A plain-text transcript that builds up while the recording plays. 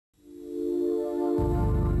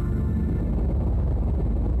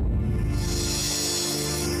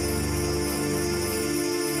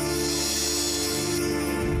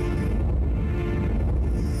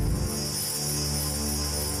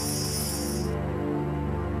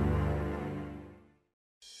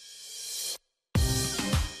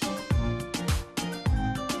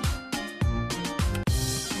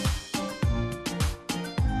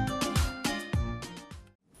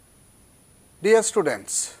Dear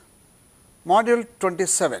students, Module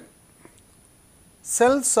 27,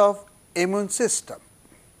 Cells of Immune System.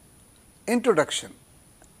 Introduction.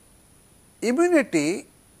 Immunity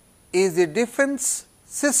is the defense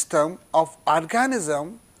system of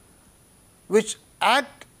organism which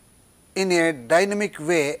act in a dynamic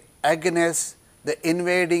way against the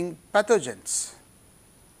invading pathogens.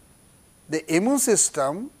 The immune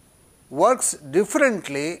system works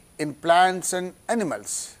differently in plants and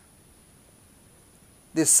animals.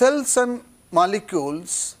 The cells and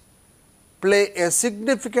molecules play a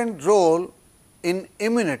significant role in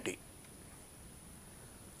immunity.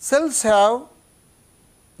 Cells have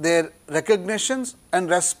their recognitions and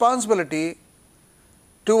responsibility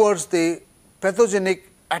towards the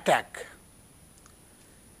pathogenic attack.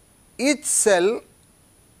 Each cell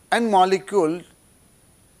and molecule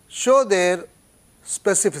show their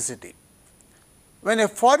specificity. When a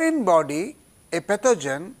foreign body, a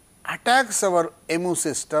pathogen, attacks our immune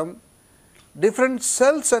system, different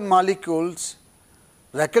cells and molecules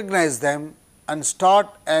recognize them and start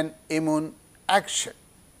an immune action.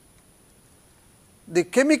 The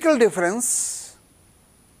chemical difference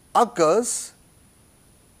occurs,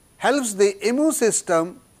 helps the immune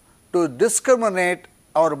system to discriminate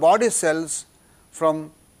our body cells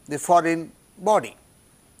from the foreign body.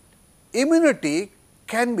 Immunity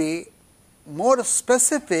can be more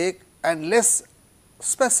specific and less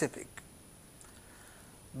specific.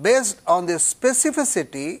 Based on the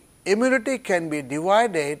specificity, immunity can be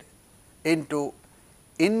divided into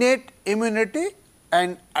innate immunity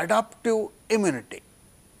and adaptive immunity.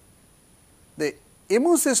 The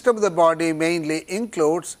immune system of the body mainly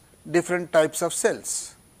includes different types of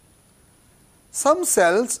cells. Some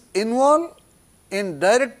cells involve in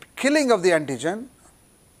direct killing of the antigen.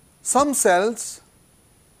 Some cells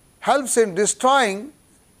helps in destroying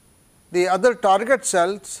the other target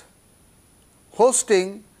cells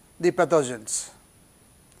hosting the pathogens.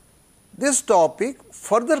 This topic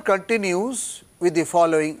further continues with the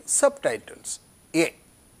following subtitles. A.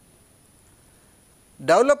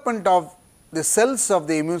 Development of the cells of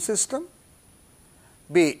the immune system.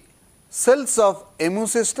 B. Cells of immune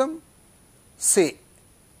system. C.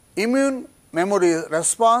 Immune memory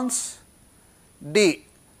response. D.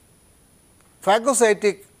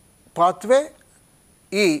 Phagocytic pathway.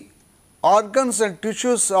 E. Organs and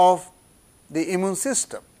tissues of the immune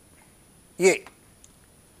system. A.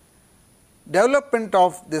 Development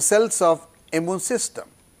of the cells of immune system.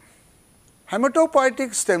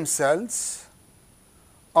 Hematopoietic stem cells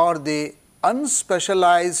are the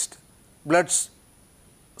unspecialized blood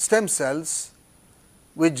stem cells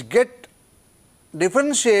which get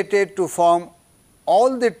differentiated to form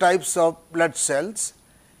all the types of blood cells,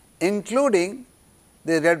 including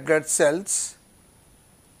the red blood cells,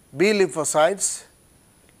 B lymphocytes,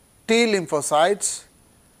 T lymphocytes,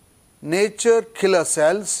 nature killer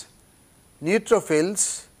cells,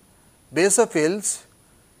 neutrophils, basophils,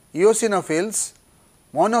 eosinophils,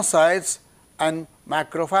 monocytes and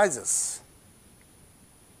macrophages.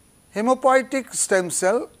 Hematopoietic stem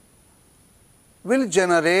cell will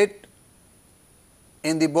generate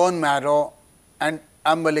in the bone marrow and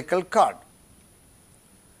umbilical cord.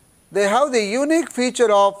 They have the unique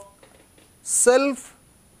feature of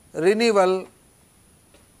self-renewal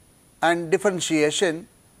and differentiation,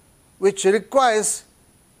 which requires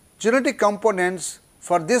genetic components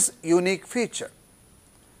for this unique feature.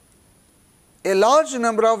 A large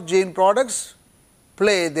number of gene products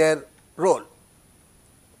play their role.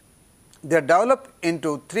 They are developed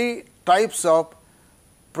into three types of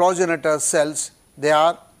progenitor cells. They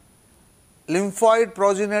are lymphoid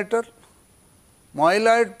progenitor,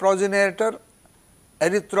 myeloid progenitor,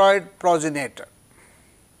 erythroid progenitor.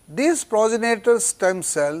 These progenitor stem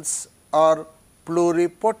cells are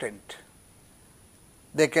pluripotent.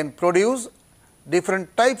 They can produce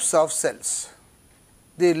different types of cells.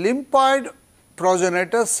 The lymphoid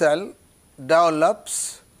progenitor cell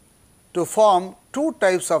develops to form two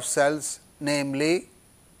types of cells, namely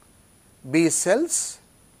B cells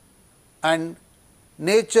and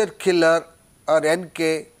nature killer or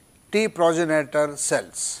NK T progenitor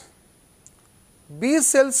cells. B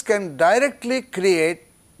cells can directly create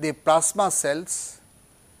the plasma cells,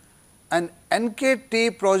 and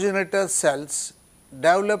NKT progenitor cells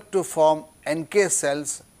develop to form NK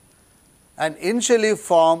cells and initially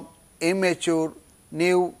form immature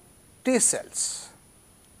new T cells.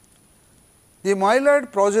 The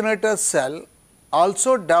myeloid progenitor cell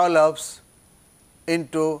also develops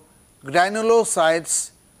into granulocytes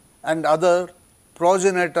and other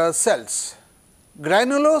progenitor cells.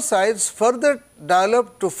 Granulocytes further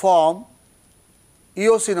develop to form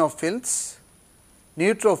eosinophils,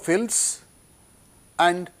 neutrophils,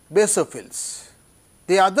 and basophils.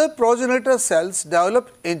 The other progenitor cells develop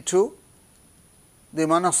into the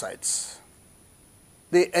monocytes.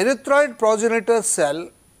 The erythroid progenitor cell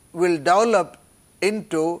will develop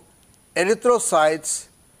into erythrocytes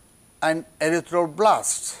and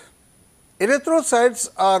erythroblasts. Erythrocytes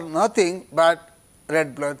are nothing but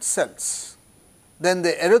red blood cells. Then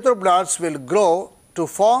the erythroblasts will grow to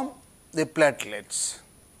form the platelets.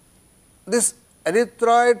 This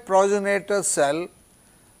erythroid progenitor cell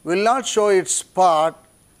will not show its part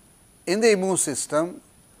in the immune system,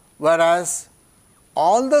 whereas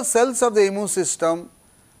all the cells of the immune system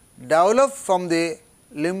develop from the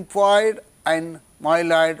lymphoid and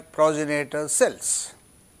myeloid progenitor cells.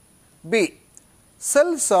 B.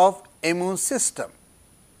 Cells of immune system.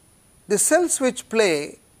 The cells which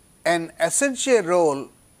play an essential role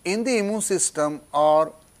in the immune system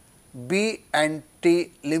are B and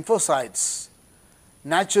T lymphocytes,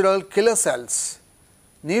 natural killer cells,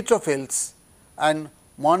 neutrophils and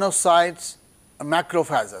monocytes,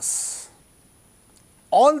 macrophages.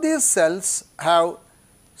 All these cells have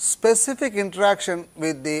specific interaction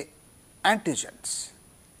with the antigens.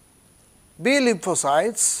 B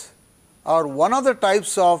lymphocytes are one of the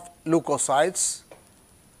types of leukocytes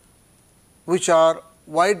which are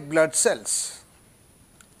white blood cells.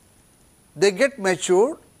 They get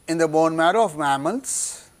matured in the bone marrow of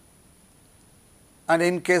mammals, and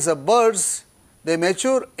in case of birds they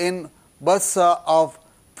mature in bursa of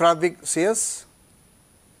Fabricius.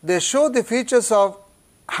 They show the features of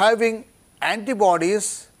having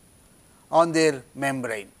antibodies on their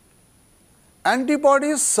membrane.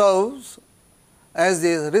 Antibodies serves as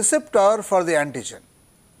the receptor for the antigen.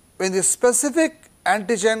 When the specific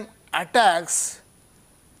antigen attacks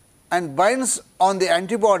and binds on the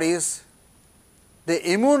antibodies,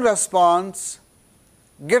 the immune response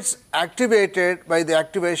gets activated by the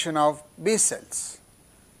activation of B cells.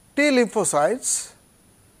 T lymphocytes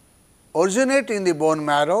originate in the bone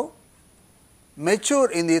marrow,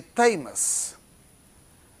 mature in the thymus.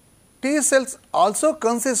 T cells also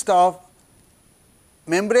consist of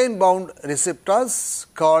membrane bound receptors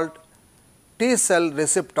called T cell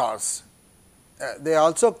receptors. They are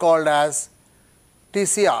also called as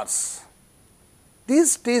TCRs.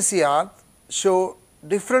 These TCRs show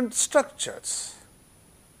different structures.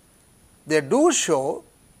 They do show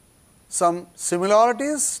some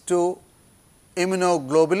similarities to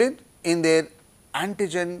immunoglobulin in their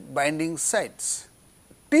antigen binding sites.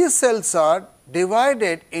 T cells are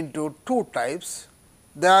divided into two types.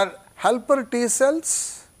 They are helper T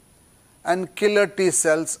cells and killer T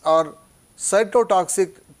cells or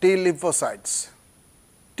cytotoxic T lymphocytes.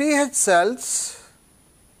 TH cells,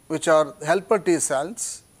 which are helper T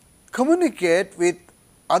cells, communicate with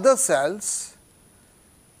other cells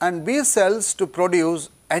and B cells to produce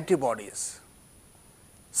antibodies.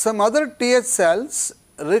 Some other TH cells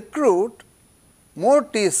recruit more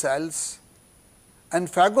T cells and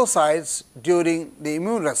phagocytes during the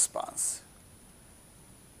immune response.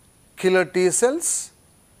 Killer T cells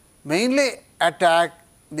mainly attack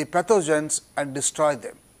the pathogens and destroy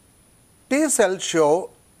them. T cells show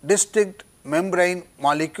distinct membrane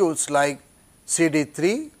molecules like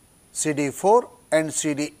CD3, CD4 and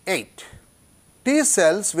CD8. T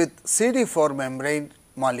cells with CD4 membrane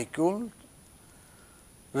molecule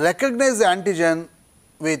recognize the antigen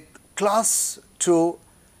with class II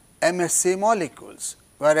MHC molecules,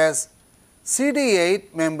 whereas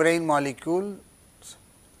CD8 membrane molecules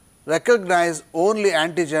recognize only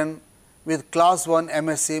antigen with class I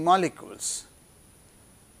MHC molecules.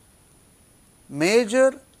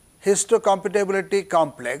 Major histocompatibility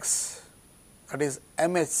complex, that is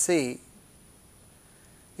MHC,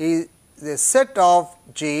 is a set of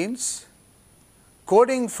genes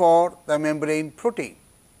coding for the membrane protein.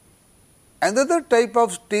 Another type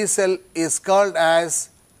of T cell is called as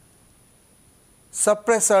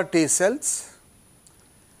suppressor T cells.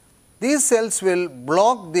 These cells will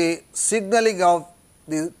block the signaling of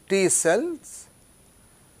the T cells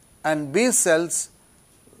and B cells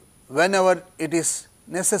whenever it is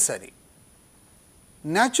necessary.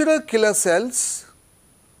 Natural killer cells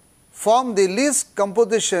form the least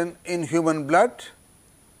composition in human blood,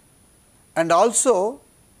 and also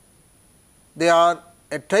they are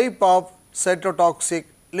a type of cytotoxic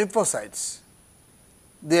lymphocytes.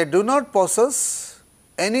 They do not possess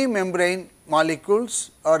any membrane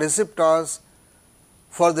molecules or receptors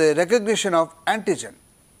for the recognition of antigen.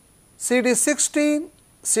 CD16,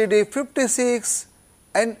 CD56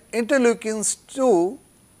 and interleukins 2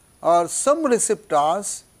 are some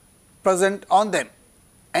receptors present on them.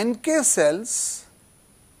 NK cells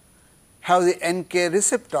have the NK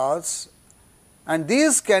receptors, and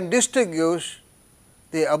these can distinguish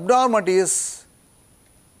the abnormalities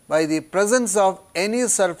by the presence of any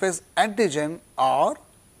surface antigen or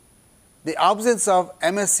the absence of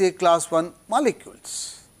MSC class I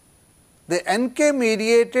molecules. The NK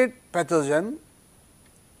mediated pathogen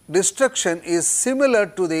destruction is similar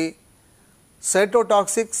to the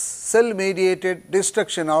cytotoxic cell mediated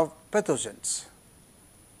destruction of pathogens.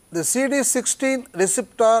 The CD16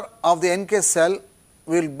 receptor of the NK cell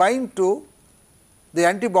will bind to the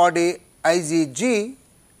antibody IgG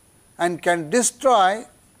and can destroy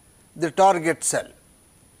the target cell.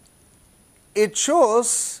 It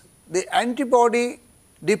shows the antibody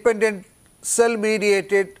dependent cell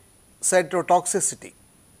mediated cytotoxicity. It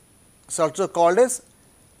is also called as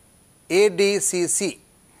ADCC.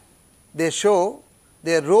 They show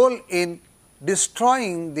their role in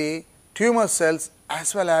destroying the tumor cells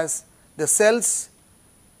as well as the cells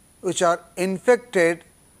which are infected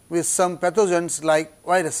with some pathogens like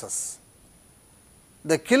viruses.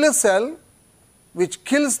 The killer cell which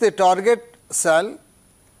kills the target cell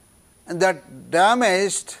and that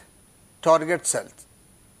damaged target cells,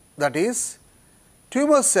 that is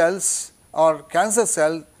tumor cells or cancer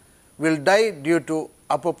cells will die due to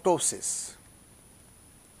apoptosis.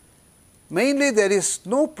 Mainly there is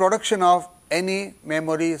no production of any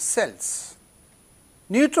memory cells.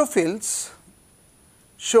 Neutrophils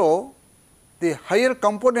show the higher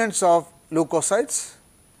components of leukocytes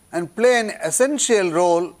and play an essential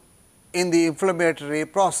role in the inflammatory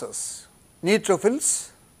process. Neutrophils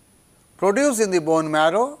produce in the bone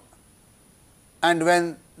marrow, and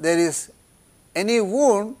when there is any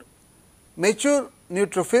wound, mature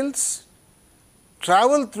neutrophils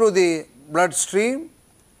travel through the bloodstream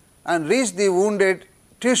and reach the wounded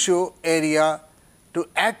tissue area to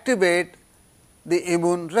activate the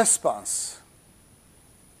immune response.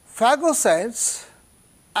 Phagocytes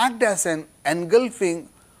act as an engulfing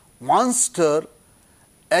monster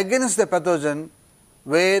against the pathogen,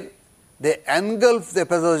 where they engulf the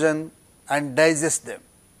pathogen and digest them.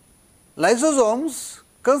 Lysosomes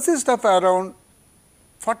consist of around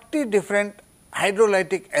 40 different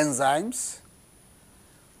hydrolytic enzymes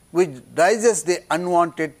which digest the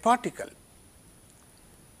unwanted particle.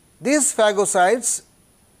 These phagocytes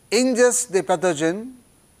ingest the pathogen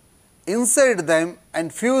inside them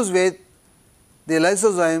and fuse with the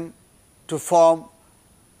lysosome to form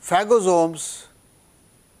phagosomes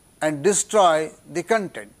and destroy the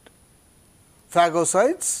content.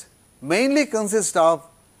 Phagocytes mainly consist of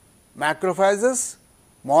macrophages,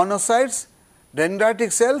 monocytes,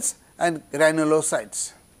 dendritic cells and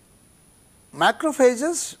granulocytes.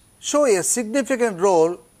 Macrophages show a significant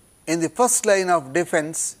role in the first line of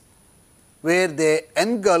defense, where they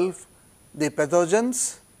engulf the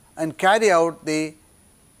pathogens and carry out the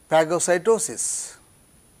phagocytosis.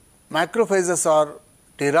 Macrophages are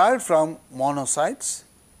derived from monocytes,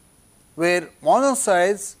 where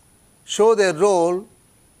monocytes show their role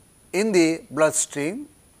in the bloodstream,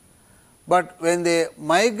 but when they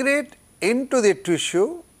migrate into the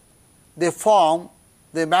tissue, they form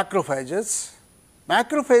the macrophages.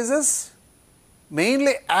 Macrophages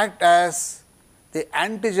mainly act as the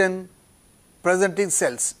antigen presenting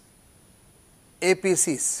cells,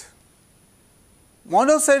 APCs.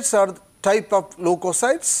 Monocytes are the type of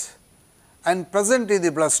leukocytes and present in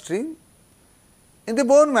the bloodstream. In the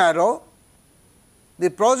bone marrow, the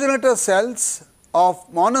progenitor cells of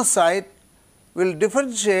monocyte will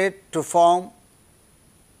differentiate to form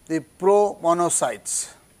the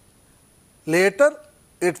promonocytes. Later,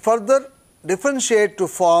 it further differentiate to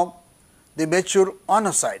form the mature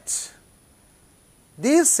monocytes.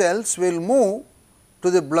 These cells will move to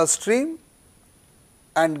the bloodstream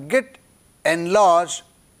and get enlarged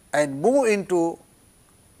and move into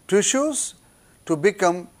tissues to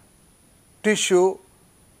become tissue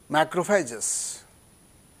macrophages.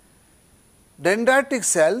 Dendritic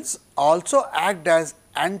cells also act as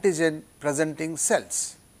antigen presenting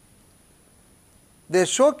cells. They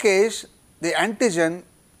showcase the antigen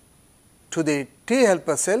to the T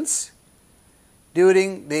helper cells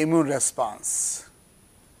during the immune response.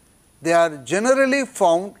 They are generally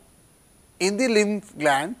found in the lymph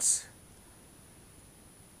glands.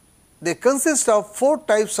 They consist of 4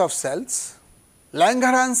 types of cells: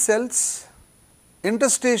 Langerhans cells,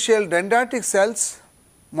 interstitial dendritic cells,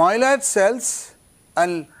 myeloid cells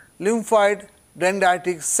and lymphoid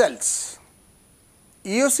dendritic cells.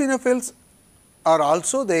 Eosinophils are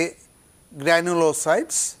also the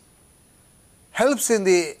granulocytes, helps in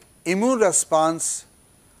the immune response,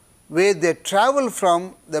 where they travel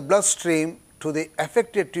from the bloodstream to the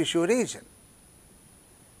affected tissue region.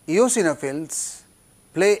 Eosinophils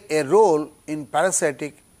play a role in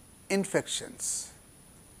parasitic infections.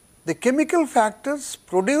 The chemical factors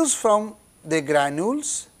produced from the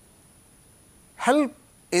granules help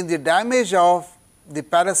in the damage of the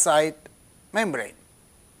parasite membrane.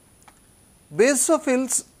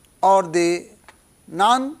 Basophils are the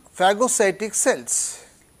non-phagocytic cells.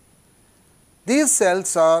 These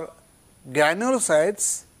cells are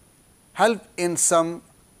granulocytes, help in some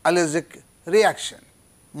allergic reaction.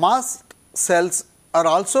 Mast cells are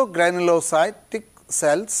also granulocytic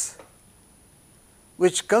cells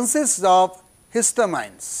which consist of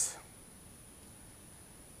histamines.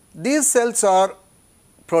 These cells are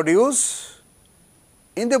produced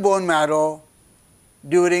in the bone marrow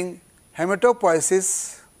during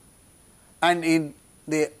hematopoiesis and in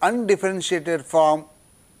the undifferentiated form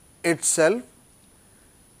itself,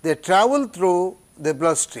 they travel through the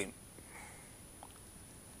bloodstream.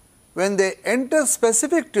 When they enter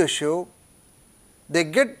specific tissue, they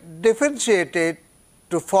get differentiated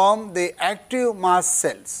to form the active mast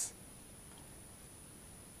cells.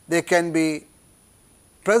 They can be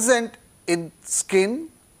present in skin,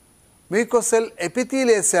 mucosal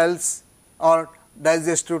epithelial cells or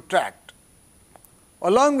digestive tract.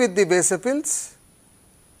 Along with the basophils,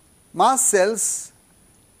 mast cells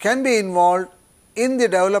can be involved in the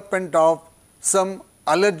development of some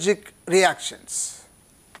allergic reactions.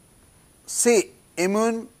 See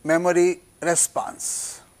immune memory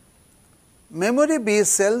response. Memory B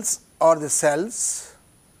cells are the cells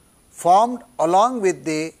formed along with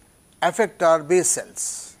the effector B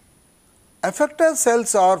cells. Effector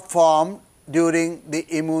cells are formed during the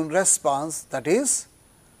immune response, that is,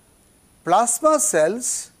 plasma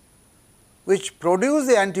cells which produce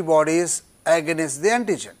the antibodies against the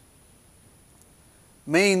antigen.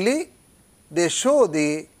 Mainly, they show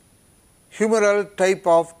the humoral type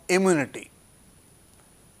of immunity.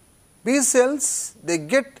 B cells, they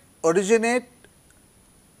originate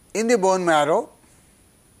in the bone marrow.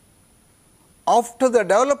 After the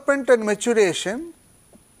development and maturation,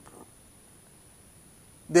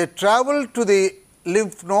 they travel to the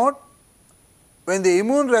lymph node when the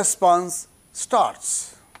immune response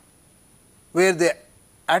starts, where they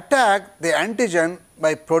attack the antigen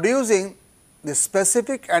by producing the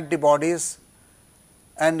specific antibodies,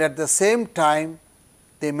 and at the same time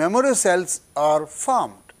the memory cells are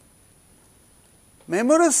formed.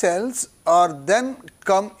 Memory cells are then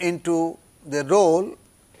come into the role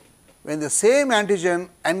when the same antigen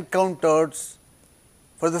encounters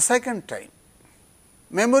for the second time.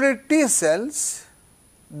 Memory T cells,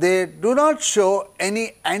 they do not show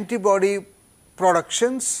any antibody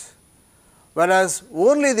productions, whereas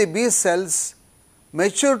only the B cells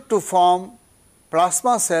mature to form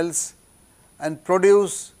plasma cells and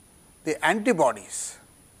produce the antibodies.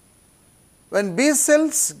 When B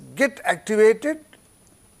cells get activated,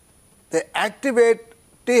 they activate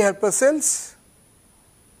T helper cells,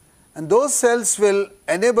 and those cells will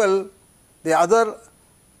enable the other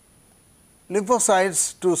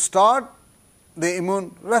lymphocytes to start the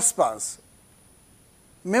immune response.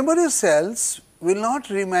 Memory cells will not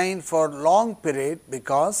remain for long period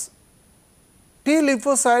because T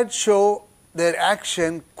lymphocytes show their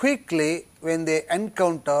action quickly when they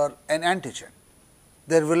encounter an antigen.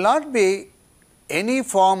 There will not be any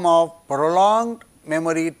form of prolonged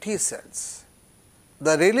memory T cells.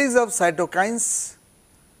 The release of cytokines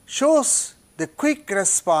shows the quick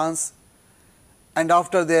response, and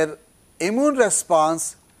after their immune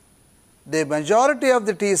response, the majority of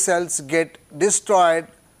the T cells get destroyed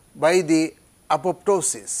by the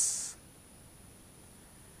apoptosis.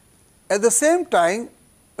 At the same time,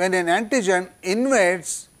 when an antigen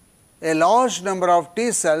invades, a large number of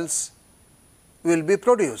T cells will be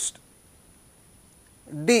produced.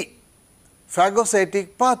 D.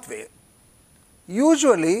 Phagocytic pathway.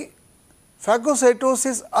 Usually,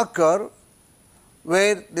 phagocytosis occur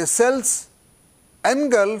where the cells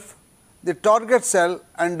engulf the target cell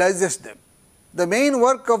and digest them. The main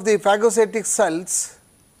work of the phagocytic cells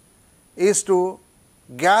is to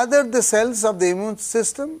gather the cells of the immune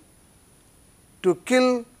system to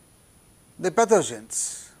kill the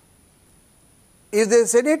pathogens. If there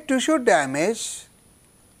is any tissue damage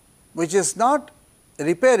which is not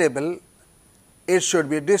repairable, it should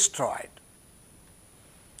be destroyed.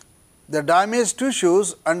 The damaged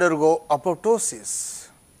tissues undergo apoptosis.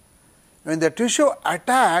 When the tissue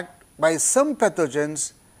attacked by some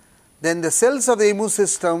pathogens, then the cells of the immune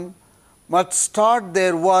system must start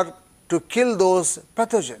their work to kill those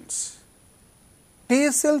pathogens.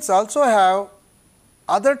 T cells also have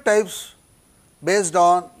other types based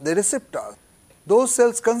on the receptor. Those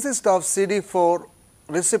cells consist of CD4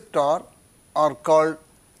 receptor are called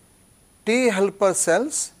T helper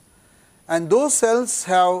cells, and those cells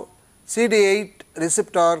have CD8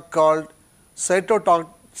 receptor called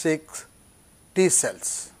cytotoxic T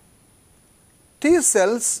cells. T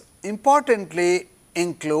cells importantly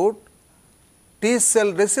include T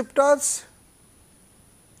cell receptors,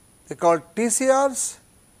 they are called TCRs,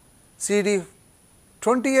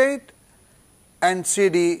 CD28 and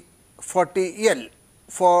CD40L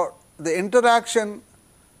for the interaction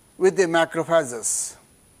with the macrophages.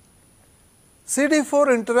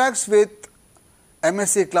 CD4 interacts with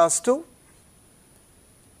MSC class 2,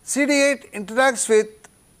 CD8 interacts with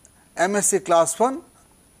MSC class 1,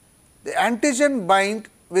 the antigen bind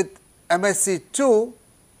with MSC2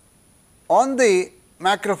 on the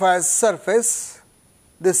macrophage surface.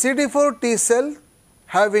 The CD4 T cell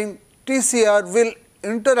having TCR will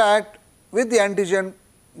interact with the antigen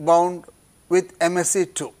bound with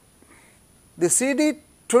MSC2. The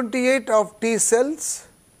CD28 of T cells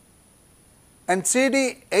and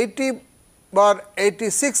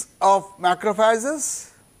CD80/86 of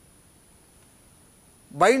macrophages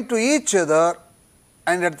bind to each other,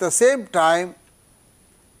 and at the same time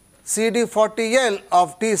CD40L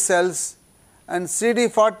of T cells and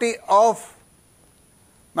CD40 of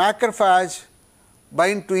macrophage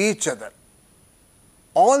bind to each other.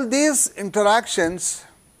 All these interactions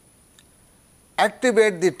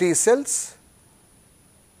activate the T cells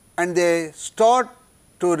and they start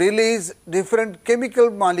to release different chemical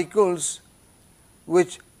molecules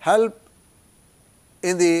which help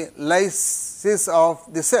in the lysis of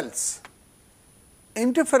the cells.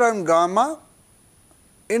 Interferon gamma,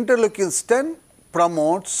 interleukins 10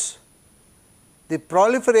 promotes the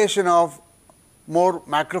proliferation of more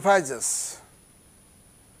macrophages.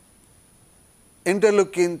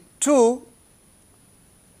 Interleukin 2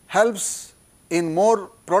 helps in more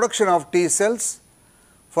production of T cells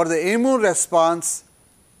for the immune response,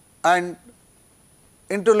 and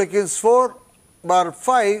interleukins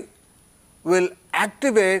 4/5 will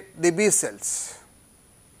activate the B cells.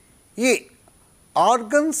 E.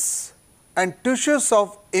 Organs and tissues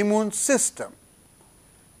of immune system.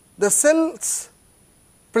 The cells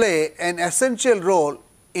play an essential role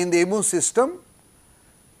in the immune system,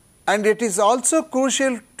 and it is also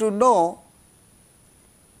crucial to know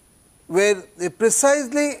where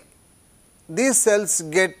precisely these cells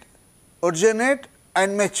originate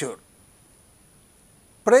and mature.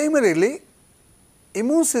 Primarily,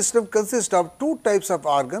 immune system consists of two types of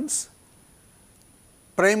organs: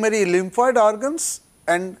 primary lymphoid organs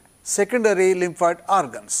and secondary lymphoid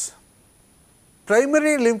organs.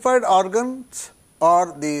 Primary lymphoid organs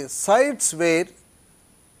are the sites where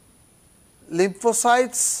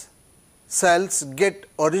lymphocytes cells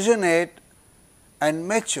originate and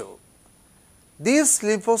mature. These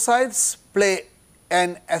lymphocytes play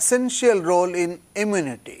an essential role in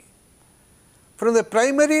immunity. From the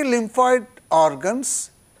primary lymphoid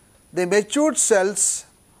organs, the matured cells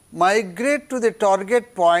migrate to the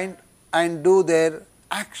target point and do their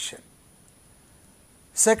action.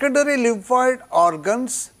 Secondary lymphoid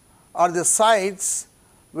organs are the sites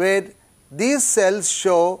where these cells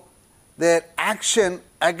show their action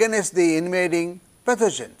against the invading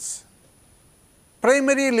pathogens.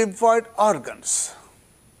 Primary lymphoid organs.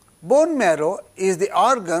 Bone marrow is the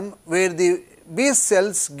organ where the B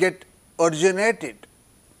cells originated.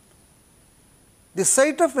 The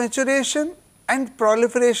site of maturation and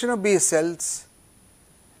proliferation of B cells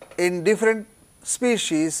in different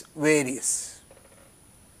species varies.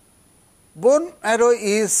 Bone marrow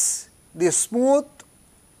is the smooth,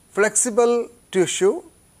 flexible tissue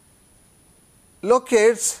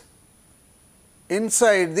locates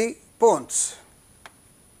inside the bones.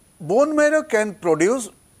 Bone marrow can produce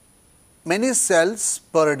many cells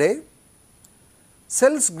per day.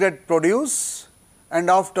 Cells get produced, and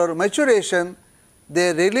after maturation they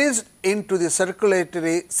are released into the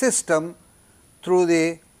circulatory system through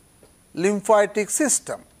the lymphatic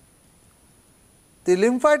system. The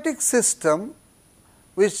lymphatic system,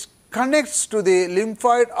 which connects to the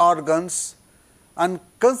lymphoid organs and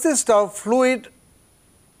consists of fluid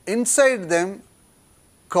inside them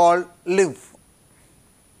called lymph.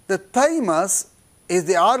 The thymus is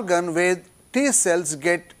the organ where T cells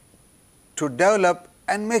get to develop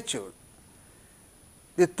and mature.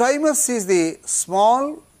 The thymus is the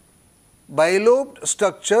small bilobed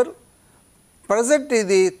structure present in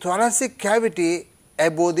the thoracic cavity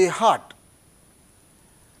above the heart.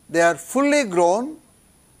 They are fully grown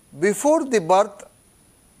before the birth,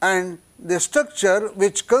 and the structure,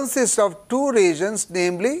 which consists of two regions,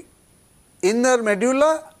 namely inner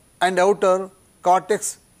medulla and outer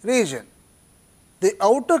cortex region. The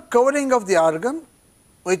outer covering of the organ,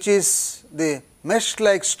 which is the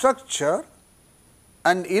mesh-like structure,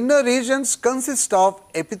 and inner regions consist of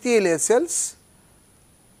epithelial cells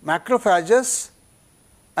macrophages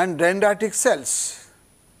and dendritic cells.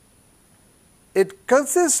 It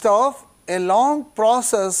consists of a long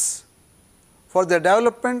process for the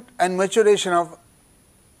development and maturation of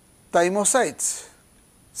thymocytes,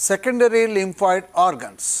 secondary lymphoid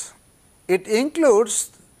organs. It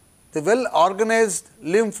includes the well organized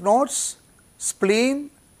lymph nodes, spleen,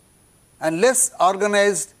 and less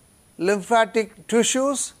organized lymphatic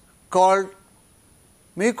tissues called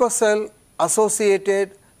mucosal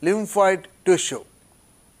associated lymphoid tissue,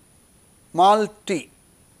 MALT.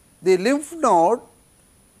 The lymph node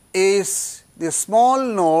is the small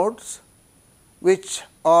nodes which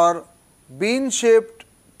are bean shaped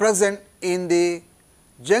present in the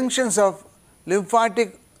junctions of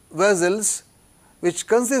lymphatic vessels, which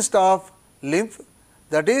consist of lymph,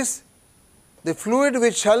 that is the fluid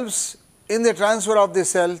which helps in the transfer of the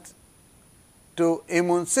cells to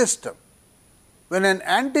immune system. When an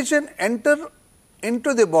antigen enter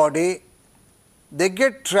into the body, they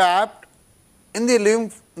get trapped in the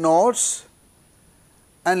lymph nodes,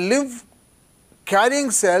 and lymph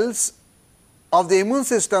carrying cells of the immune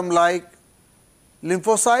system like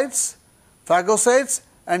lymphocytes, phagocytes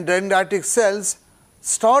and dendritic cells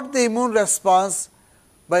start the immune response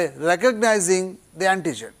by recognizing the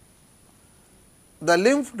antigen. The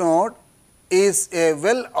lymph node is a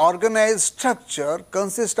well organized structure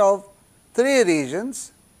consists of 3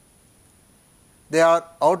 regions. They are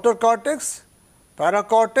outer cortex,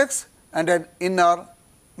 paracortex and an inner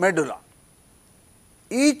medulla.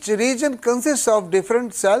 Each region consists of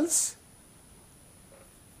different cells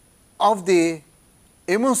of the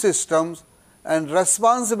immune systems and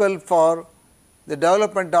responsible for the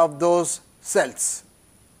development of those cells.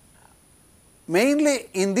 Mainly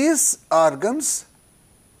in these organs,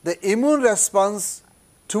 the immune response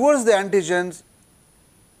towards the antigens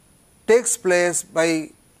takes place by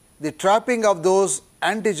the trapping of those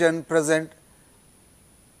antigen present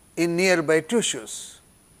in nearby tissues.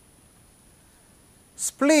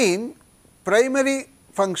 Spleen primary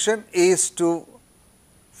function is to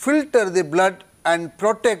filter the blood and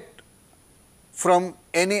protect from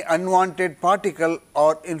any unwanted particle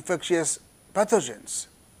or infectious pathogens.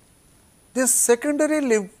 These secondary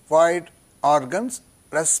lymphoid organs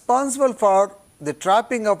responsible for the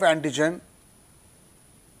trapping of antigen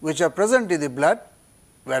which are present in the blood,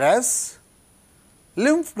 whereas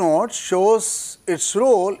lymph node shows its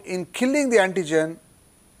role in killing the antigen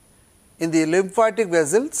in the lymphatic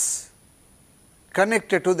vessels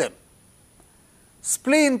connected to them.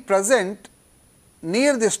 Spleen present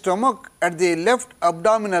near the stomach at the left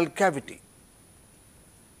abdominal cavity.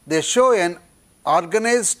 They show an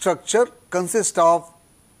organized structure consist of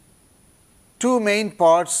 2 main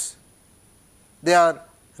parts. They are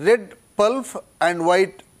red pulp and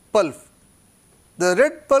white pulp. The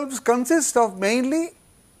red pulps consist of mainly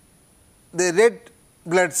the red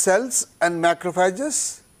blood cells and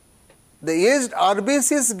macrophages. The aged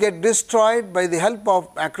RBCs get destroyed by the help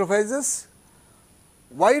of macrophages.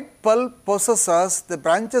 White pulp possesses the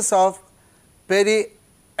branches of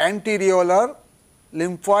perianteriolar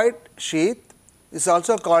lymphoid sheath, is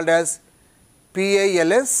also called as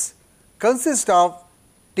PALS, consists of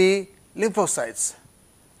T lymphocytes.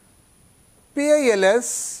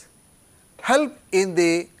 PALS help in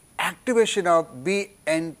the activation of B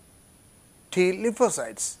and T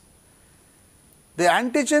lymphocytes. The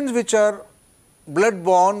antigens which are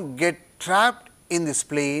blood-borne get trapped in the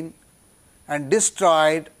spleen and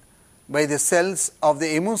destroyed by the cells of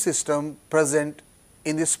the immune system present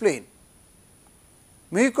in the spleen.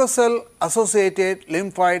 Mucosal associated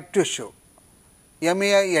lymphoid tissue,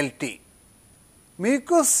 MALT.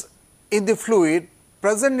 Mucus in the fluid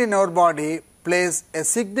present in our body plays a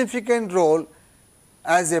significant role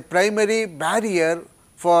as a primary barrier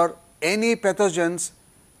for any pathogens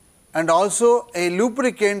and also a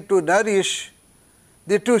lubricant to nourish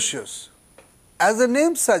the tissues. As the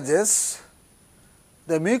name suggests,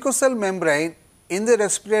 the mucosal membrane in the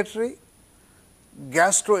respiratory,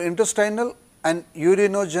 gastrointestinal and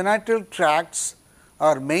urinogenital tracts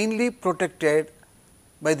are mainly protected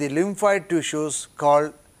by the lymphoid tissues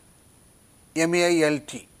called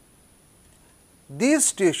MALT.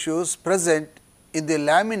 These tissues present in the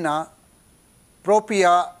lamina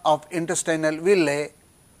propria of intestinal villi,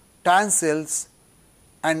 tonsils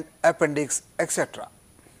and appendix, etc.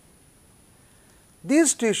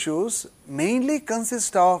 These tissues mainly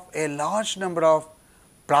consist of a large number of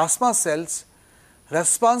plasma cells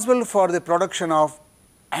responsible for the production of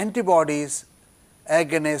antibodies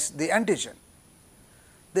against the antigen.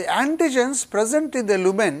 The antigens present in the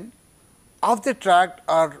lumen of the tract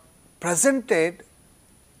are presented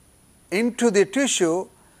into the tissue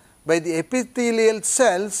by the epithelial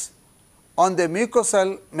cells on the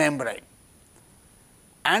mucosal membrane.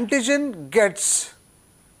 Antigen gets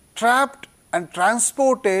trapped and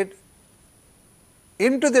transported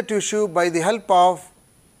into the tissue by the help of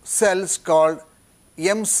cells called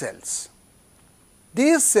M cells.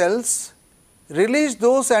 These cells release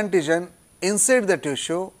those antigen inside the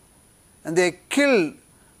tissue and they are killed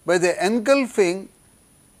by the engulfing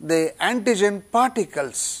the antigen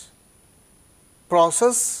particles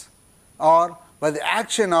process or by the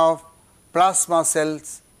action of plasma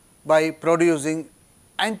cells by producing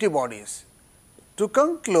antibodies. To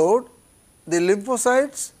conclude, the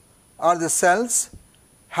lymphocytes are the cells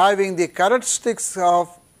having the characteristics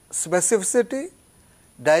of specificity,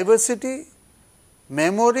 diversity,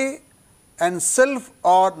 memory and self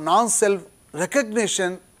or non-self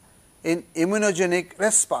recognition in immunogenic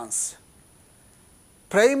response.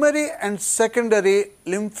 Primary and secondary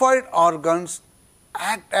lymphoid organs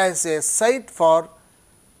act as a site for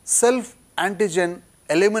self antigen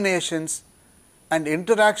eliminations and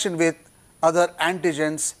interaction with other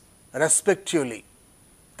antigens respectively.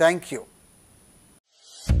 Thank you.